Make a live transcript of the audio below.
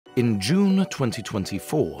In June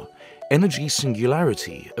 2024, Energy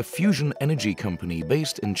Singularity, a fusion energy company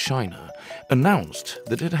based in China, announced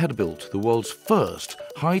that it had built the world's first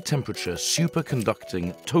high-temperature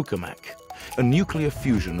superconducting tokamak, a nuclear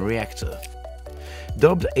fusion reactor.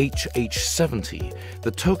 Dubbed HH70,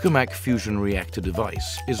 the tokamak fusion reactor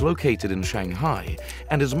device is located in Shanghai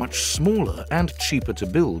and is much smaller and cheaper to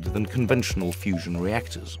build than conventional fusion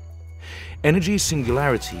reactors. Energy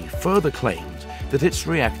Singularity further claimed that its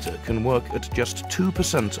reactor can work at just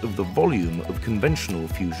 2% of the volume of conventional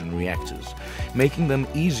fusion reactors, making them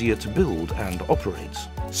easier to build and operate.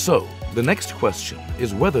 So, the next question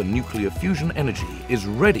is whether nuclear fusion energy is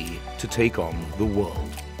ready to take on the world.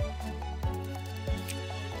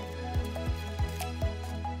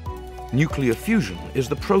 Nuclear fusion is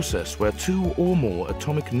the process where two or more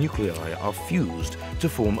atomic nuclei are fused to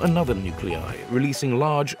form another nuclei, releasing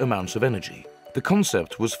large amounts of energy. The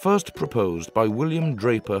concept was first proposed by William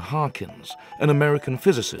Draper Harkins, an American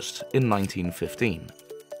physicist, in 1915.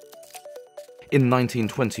 In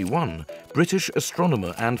 1921, British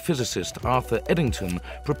astronomer and physicist Arthur Eddington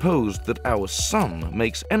proposed that our Sun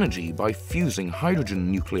makes energy by fusing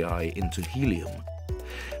hydrogen nuclei into helium.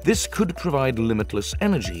 This could provide limitless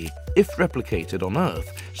energy if replicated on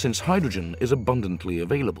Earth, since hydrogen is abundantly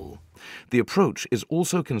available. The approach is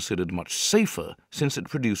also considered much safer since it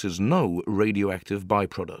produces no radioactive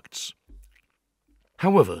byproducts.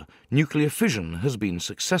 However, nuclear fission has been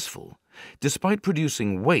successful. Despite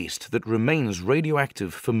producing waste that remains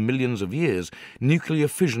radioactive for millions of years, nuclear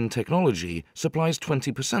fission technology supplies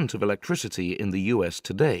 20% of electricity in the US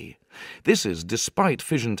today. This is despite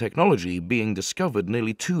fission technology being discovered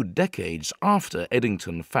nearly 2 decades after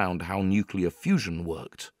Eddington found how nuclear fusion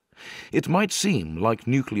worked. It might seem like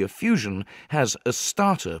nuclear fusion has a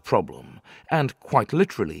starter problem, and quite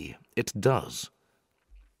literally, it does.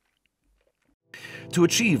 To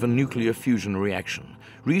achieve a nuclear fusion reaction,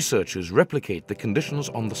 researchers replicate the conditions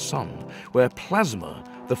on the Sun, where plasma,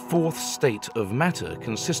 the fourth state of matter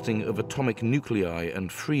consisting of atomic nuclei and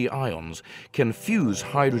free ions, can fuse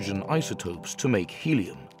hydrogen isotopes to make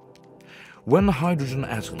helium. When hydrogen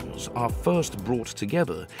atoms are first brought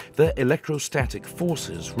together, their electrostatic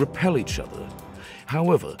forces repel each other.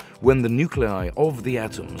 However, when the nuclei of the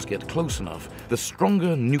atoms get close enough, the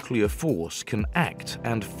stronger nuclear force can act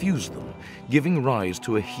and fuse them, giving rise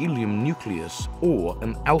to a helium nucleus or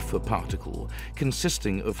an alpha particle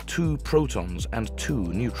consisting of 2 protons and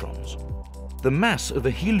 2 neutrons. The mass of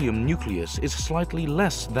a helium nucleus is slightly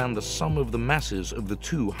less than the sum of the masses of the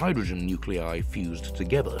 2 hydrogen nuclei fused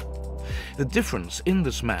together. The difference in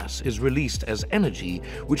this mass is released as energy,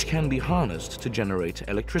 which can be harnessed to generate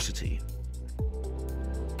electricity.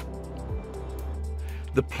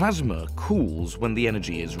 The plasma cools when the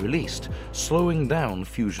energy is released, slowing down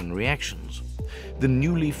fusion reactions. The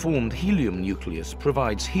newly formed helium nucleus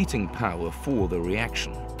provides heating power for the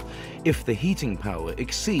reaction. If the heating power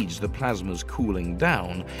exceeds the plasma's cooling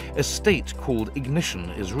down, a state called ignition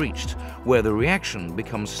is reached, where the reaction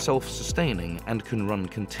becomes self-sustaining and can run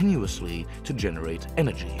continuously to generate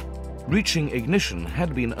energy. Reaching ignition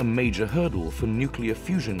had been a major hurdle for nuclear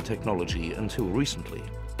fusion technology until recently.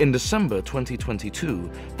 In December 2022,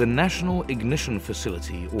 the National Ignition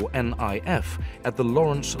Facility, or NIF, at the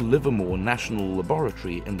Lawrence Livermore National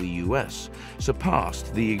Laboratory in the US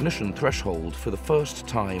surpassed the ignition threshold for the first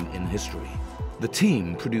time in history. The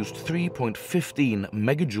team produced 3.15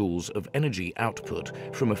 megajoules of energy output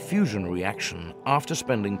from a fusion reaction after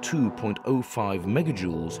spending 2.05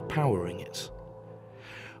 megajoules powering it.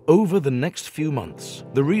 Over the next few months,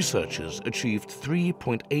 the researchers achieved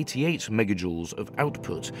 3.88 megajoules of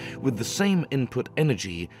output with the same input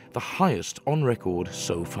energy, the highest on record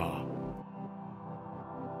so far.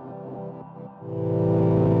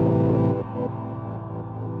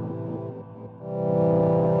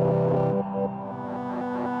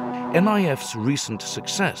 NIF's recent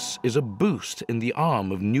success is a boost in the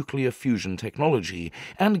arm of nuclear fusion technology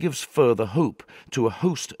and gives further hope to a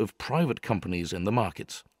host of private companies in the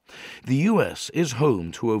market. The US is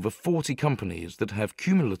home to over 40 companies that have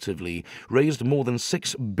cumulatively raised more than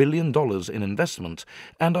 $6 billion in investment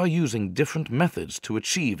and are using different methods to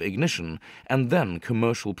achieve ignition and then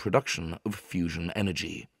commercial production of fusion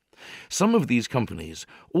energy. Some of these companies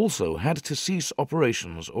also had to cease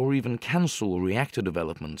operations or even cancel reactor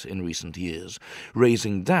development in recent years,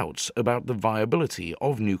 raising doubts about the viability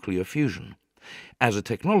of nuclear fusion. As a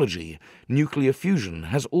technology, nuclear fusion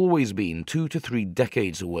has always been 2 to 3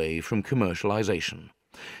 decades away from commercialization.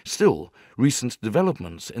 Still, recent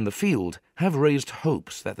developments in the field have raised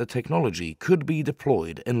hopes that the technology could be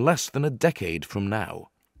deployed in less than a decade from now.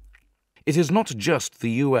 It is not just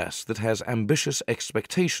the US that has ambitious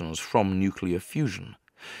expectations from nuclear fusion.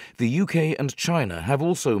 The UK and China have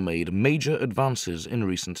also made major advances in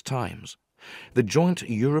recent times. The Joint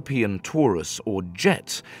European Torus, or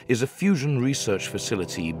JET, is a fusion research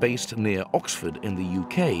facility based near Oxford in the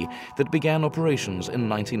UK that began operations in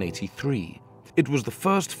 1983. It was the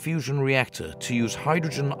first fusion reactor to use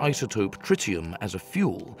hydrogen isotope tritium as a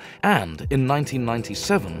fuel, and in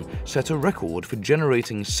 1997 set a record for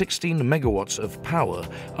generating 16 megawatts of power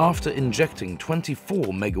after injecting 24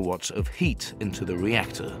 megawatts of heat into the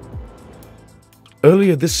reactor.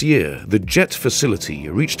 Earlier this year, the JET facility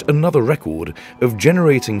reached another record of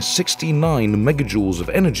generating 69 megajoules of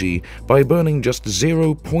energy by burning just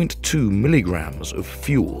 0.2 milligrams of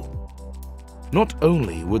fuel. Not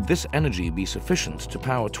only would this energy be sufficient to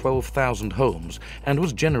power 12,000 homes and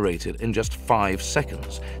was generated in just 5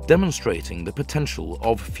 seconds, demonstrating the potential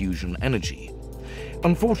of fusion energy.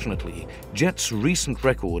 Unfortunately, JET's recent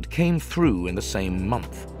record came through in the same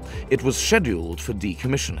month. It was scheduled for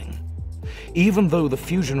decommissioning. Even though the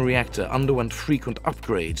fusion reactor underwent frequent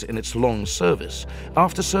upgrades in its long service,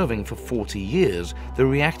 after serving for 40 years, the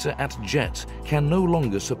reactor at JET can no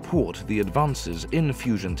longer support the advances in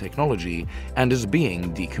fusion technology and is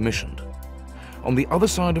being decommissioned. On the other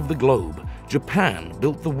side of the globe, Japan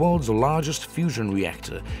built the world's largest fusion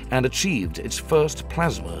reactor and achieved its first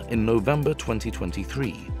plasma in November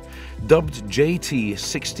 2023. Dubbed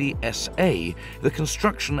JT60SA, the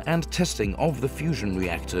construction and testing of the fusion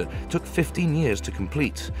reactor took 15 years to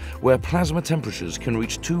complete, where plasma temperatures can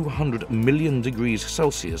reach 200 million degrees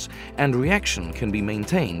Celsius and reaction can be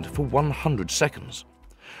maintained for 100 seconds.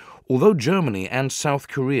 Although Germany and South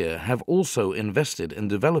Korea have also invested in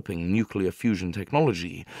developing nuclear fusion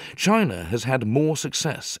technology, China has had more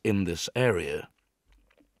success in this area.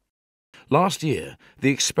 Last year, the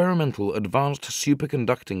experimental Advanced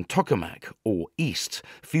Superconducting Tokamak, or EAST,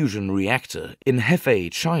 fusion reactor in Hefei,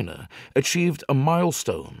 China, achieved a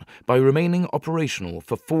milestone by remaining operational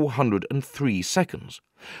for 403 seconds.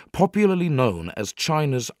 Popularly known as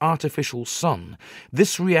China's artificial sun,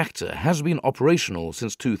 this reactor has been operational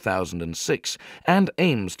since 2006 and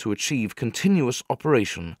aims to achieve continuous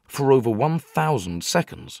operation for over 1,000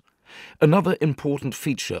 seconds. Another important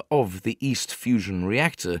feature of the EAST fusion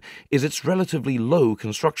reactor is its relatively low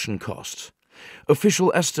construction costs. Official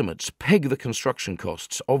estimates peg the construction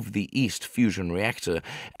costs of the EAST fusion reactor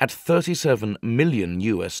at $37 million,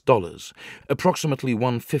 approximately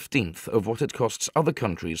 1/15 of what it costs other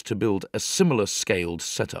countries to build a similar scaled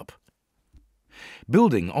setup.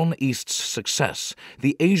 Building on EAST's success,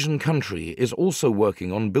 the Asian country is also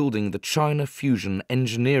working on building the China Fusion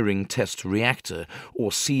Engineering Test Reactor, or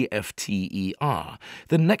CFTER,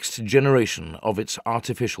 the next generation of its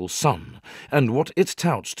artificial sun, and what it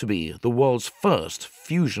touts to be the world's first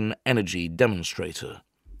fusion energy demonstrator.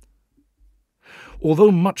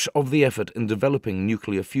 Although much of the effort in developing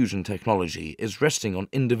nuclear fusion technology is resting on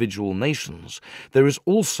individual nations, there is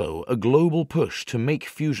also a global push to make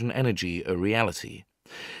fusion energy a reality.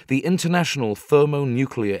 The International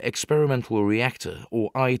Thermonuclear Experimental Reactor,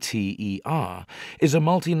 or ITER, is a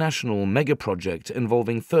multinational megaproject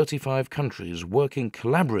involving 35 countries working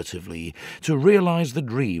collaboratively to realize the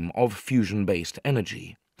dream of fusion-based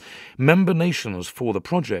energy. Member nations for the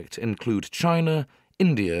project include China,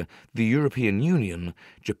 India, the European Union,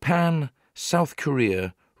 Japan, South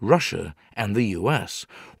Korea, Russia, and the US,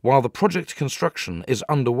 while the project construction is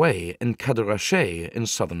underway in Cadarache in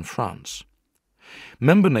southern France.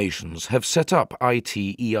 Member nations have set up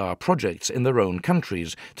ITER projects in their own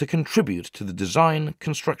countries to contribute to the design,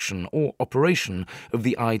 construction, or operation of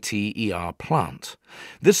the ITER plant.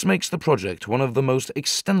 This makes the project one of the most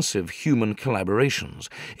extensive human collaborations,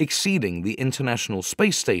 exceeding the International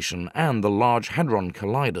Space Station and the Large Hadron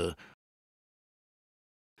Collider.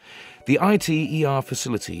 The ITER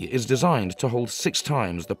facility is designed to hold 6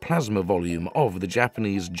 times the plasma volume of the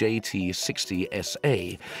Japanese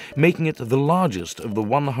JT60SA, making it the largest of the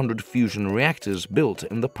 100 fusion reactors built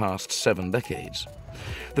in the past 7 decades.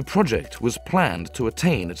 The project was planned to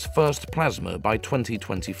attain its first plasma by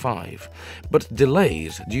 2025, but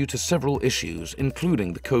delays due to several issues,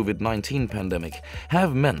 including the COVID-19 pandemic,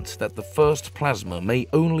 have meant that the first plasma may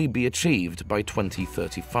only be achieved by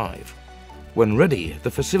 2035. When ready,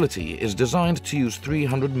 the facility is designed to use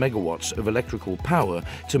 300 megawatts of electrical power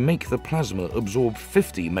to make the plasma absorb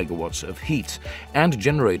 50 megawatts of heat and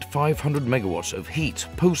generate 500 megawatts of heat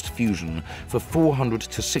post-fusion for 400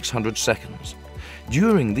 to 600 seconds.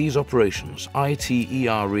 During these operations,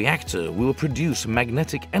 ITER reactor will produce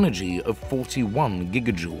magnetic energy of 41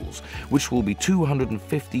 gigajoules, which will be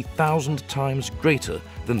 250,000 times greater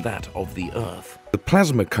than that of the Earth. The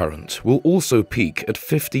plasma current will also peak at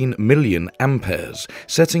 15 million amperes,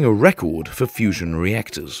 setting a record for fusion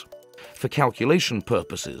reactors. For calculation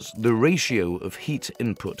purposes, the ratio of heat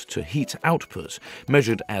input to heat output,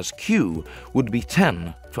 measured as Q, would be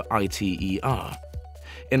 10 for ITER.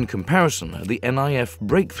 In comparison, the NIF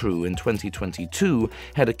breakthrough in 2022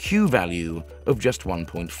 had a Q value of just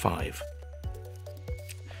 1.5.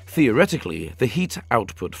 Theoretically, the heat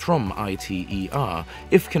output from ITER,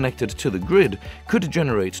 if connected to the grid, could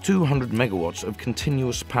generate 200 megawatts of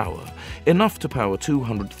continuous power, enough to power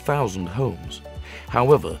 200,000 homes.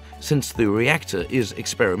 However, since the reactor is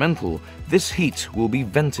experimental, this heat will be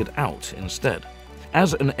vented out instead.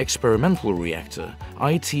 As an experimental reactor,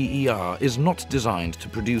 ITER is not designed to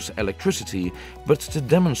produce electricity, but to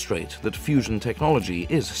demonstrate that fusion technology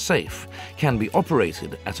is safe, can be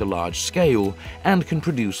operated at a large scale, and can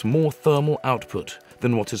produce more thermal output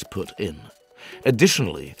than what is put in.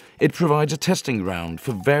 Additionally, it provides a testing ground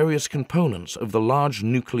for various components of the large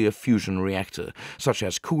nuclear fusion reactor, such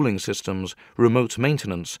as cooling systems, remote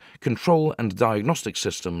maintenance, control and diagnostic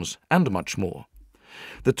systems, and much more.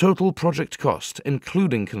 The total project cost,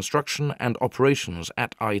 including construction and operations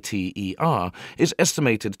at ITER, is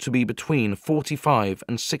estimated to be between $45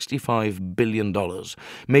 and $65 billion,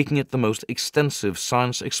 making it the most extensive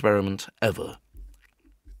science experiment ever.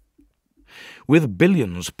 With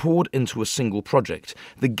billions poured into a single project,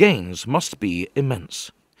 the gains must be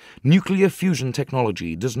immense. Nuclear fusion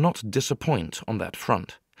technology does not disappoint on that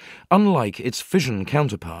front. Unlike its fission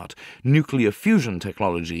counterpart, nuclear fusion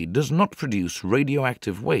technology does not produce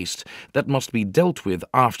radioactive waste that must be dealt with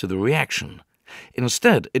after the reaction.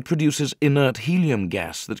 Instead, it produces inert helium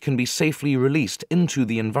gas that can be safely released into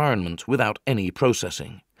the environment without any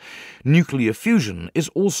processing. Nuclear fusion is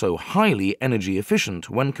also highly energy efficient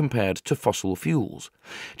when compared to fossil fuels.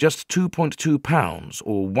 Just 2.2 pounds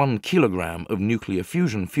or 1 kilogram of nuclear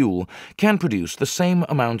fusion fuel can produce the same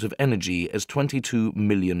amount of energy as 22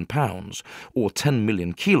 million pounds or 10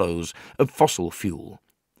 million kilos of fossil fuel.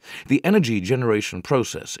 The energy generation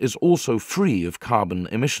process is also free of carbon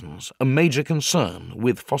emissions, a major concern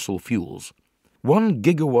with fossil fuels. 1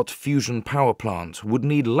 gigawatt fusion power plant would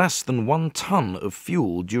need less than 1 ton of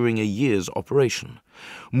fuel during a year's operation.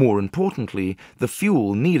 More importantly, the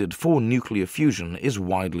fuel needed for nuclear fusion is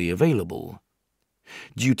widely available.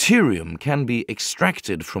 Deuterium can be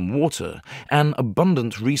extracted from water, an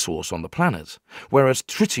abundant resource on the planet, whereas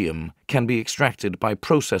tritium can be extracted by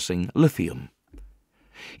processing lithium.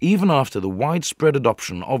 Even after the widespread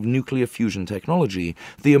adoption of nuclear fusion technology,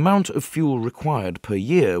 the amount of fuel required per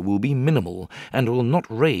year will be minimal and will not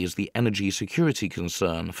raise the energy security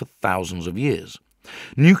concern for thousands of years.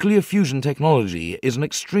 Nuclear fusion technology is an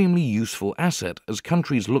extremely useful asset as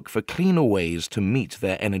countries look for cleaner ways to meet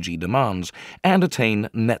their energy demands and attain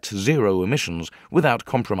net zero emissions without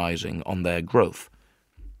compromising on their growth.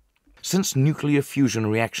 Since nuclear fusion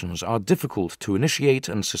reactions are difficult to initiate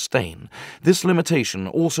and sustain, this limitation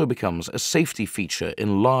also becomes a safety feature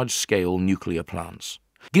in large-scale nuclear plants.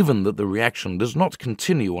 Given that the reaction does not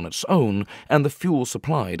continue on its own and the fuel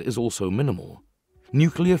supplied is also minimal.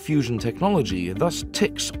 Nuclear fusion technology thus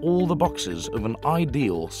ticks all the boxes of an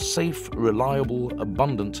ideal, safe, reliable,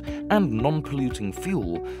 abundant, and non-polluting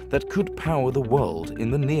fuel that could power the world in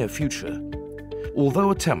the near future.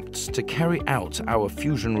 Although attempts to carry out our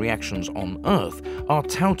fusion reactions on Earth are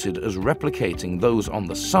touted as replicating those on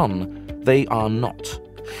the Sun, they are not.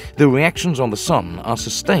 The reactions on the Sun are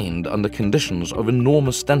sustained under conditions of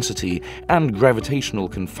enormous density and gravitational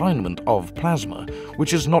confinement of plasma,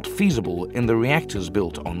 which is not feasible in the reactors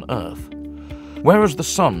built on Earth. Whereas the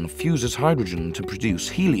Sun fuses hydrogen to produce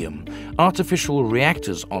helium, artificial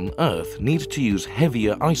reactors on Earth need to use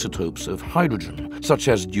heavier isotopes of hydrogen, such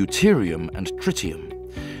as deuterium and tritium.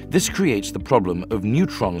 This creates the problem of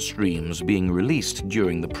neutron streams being released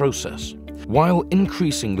during the process, while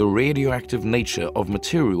increasing the radioactive nature of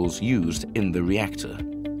materials used in the reactor.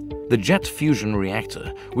 The jet fusion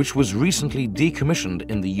reactor, which was recently decommissioned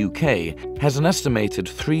in the UK, has an estimated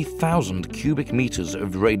 3,000 cubic meters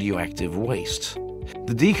of radioactive waste.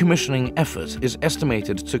 The decommissioning effort is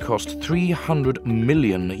estimated to cost $300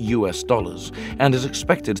 million and is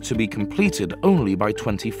expected to be completed only by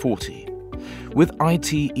 2040. With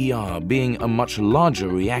ITER being a much larger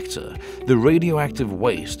reactor, the radioactive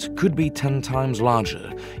waste could be 10 times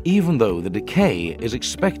larger, even though the decay is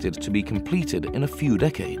expected to be completed in a few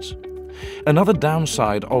decades. Another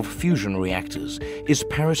downside of fusion reactors is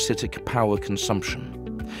parasitic power consumption.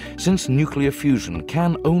 Since nuclear fusion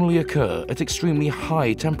can only occur at extremely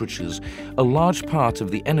high temperatures, a large part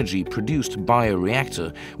of the energy produced by a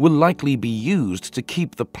reactor will likely be used to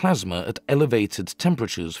keep the plasma at elevated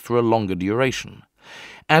temperatures for a longer duration.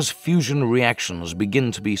 As fusion reactions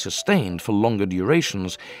begin to be sustained for longer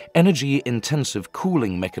durations, energy-intensive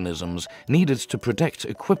cooling mechanisms needed to protect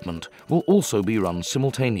equipment will also be run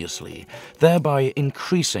simultaneously, thereby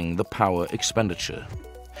increasing the power expenditure.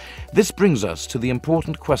 This brings us to the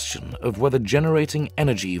important question of whether generating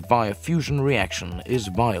energy via fusion reaction is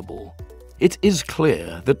viable. It is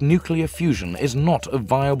clear that nuclear fusion is not a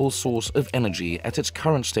viable source of energy at its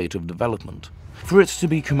current state of development. For it to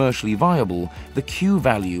be commercially viable, the Q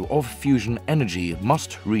value of fusion energy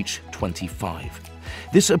must reach 25.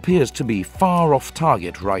 This appears to be far off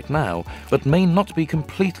target right now, but may not be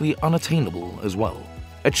completely unattainable as well.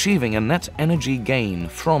 Achieving a net energy gain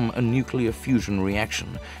from a nuclear fusion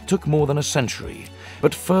reaction took more than a century,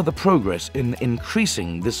 but further progress in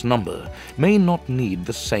increasing this number may not need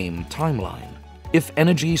the same timeline. If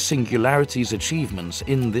Energy Singularity's achievements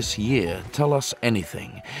in this year tell us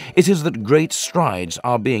anything, it is that great strides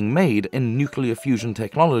are being made in nuclear fusion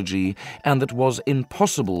technology, and that was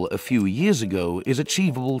impossible a few years ago is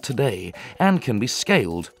achievable today and can be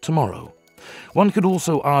scaled tomorrow. One could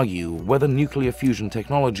also argue whether nuclear fusion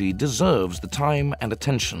technology deserves the time and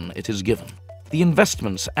attention it is given. The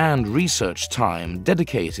investments and research time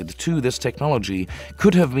dedicated to this technology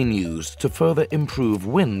could have been used to further improve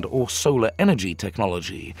wind or solar energy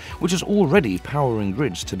technology, which is already powering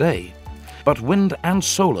grids today. But wind and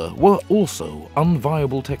solar were also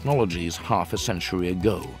unviable technologies half a century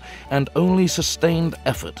ago, and only sustained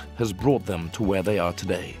effort has brought them to where they are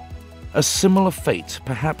today. A similar fate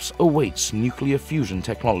perhaps awaits nuclear fusion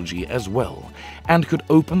technology as well, and could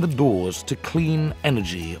open the doors to clean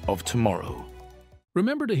energy of tomorrow.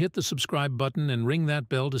 Remember to hit the subscribe button and ring that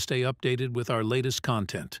bell to stay updated with our latest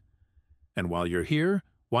content. And while you're here,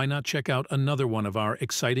 why not check out another one of our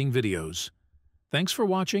exciting videos? Thanks for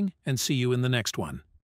watching, and see you in the next one.